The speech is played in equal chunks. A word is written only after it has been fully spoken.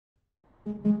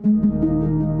The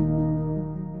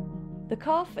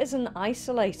calf is an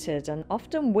isolated and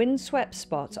often windswept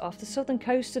spot off the southern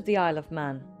coast of the Isle of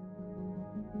Man.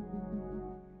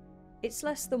 It's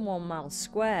less than 1 mile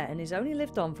square and is only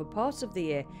lived on for part of the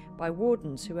year by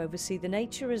wardens who oversee the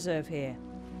nature reserve here.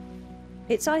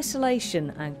 Its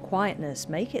isolation and quietness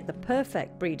make it the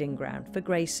perfect breeding ground for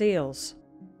grey seals.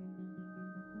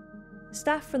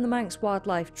 Staff from the Manx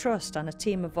Wildlife Trust and a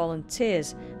team of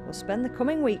volunteers will spend the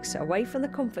coming weeks away from the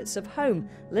comforts of home,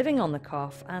 living on the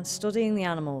calf and studying the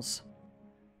animals.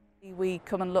 We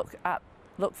come and look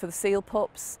for the seal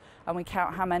pups, and we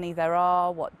count how many there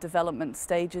are, what development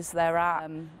stages they're at.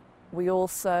 We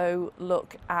also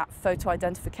look at photo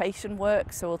identification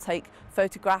work, so we'll take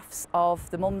photographs of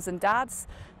the mums and dads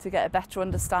to get a better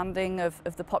understanding of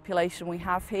the population we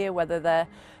have here, whether they're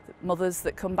mothers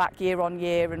that come back year on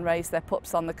year and raise their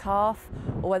pups on the calf,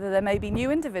 or whether there may be new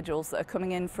individuals that are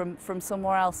coming in from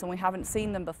somewhere else and we haven't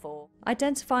seen them before.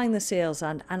 Identifying the seals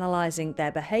and analysing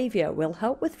their behaviour will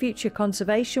help with future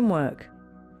conservation work.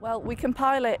 Well, we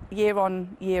compile it year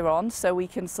on, so we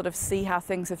can sort of see how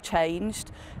things have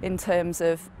changed in terms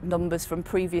of numbers from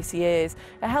previous years.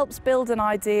 It helps build an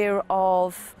idea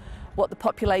of what the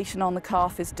population on the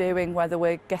calf is doing, whether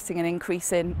we're getting an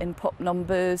increase in pup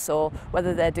numbers or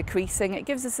whether they're decreasing. It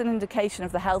gives us an indication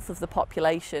of the health of the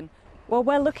population. Well,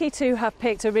 we're lucky to have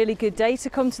picked a really good day to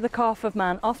come to the Calf of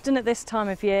Man. Often at this time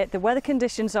of year, the weather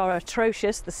conditions are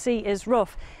atrocious, the sea is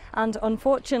rough, and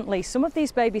unfortunately some of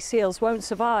these baby seals won't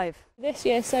survive. This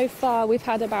year so far we've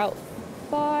had about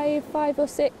five or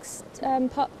six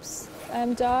pups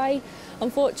die.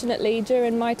 Unfortunately,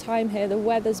 during my time here the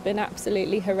weather's been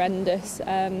absolutely horrendous,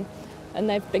 and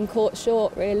they've been caught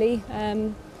short really.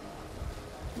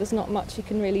 There's not much you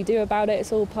can really do about it.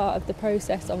 It's all part of the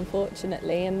process,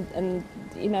 unfortunately, and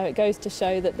you know, it goes to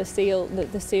show that the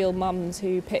seal mums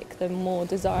who pick the more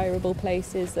desirable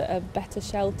places that are better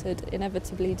sheltered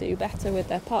inevitably do better with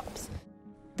their pups.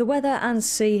 The weather and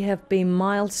sea have been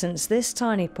mild since this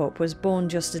tiny pup was born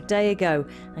just a day ago,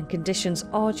 and conditions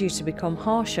are due to become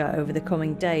harsher over the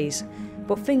coming days.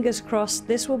 But fingers crossed,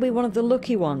 this will be one of the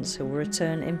lucky ones who will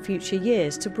return in future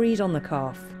years to breed on the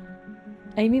calf.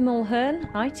 Amy Mulhern,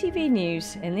 ITV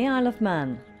News in the Isle of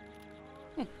Man.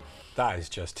 That is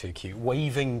just too cute.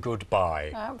 Waving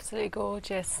goodbye. Absolutely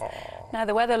gorgeous. Aww. Now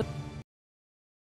the weather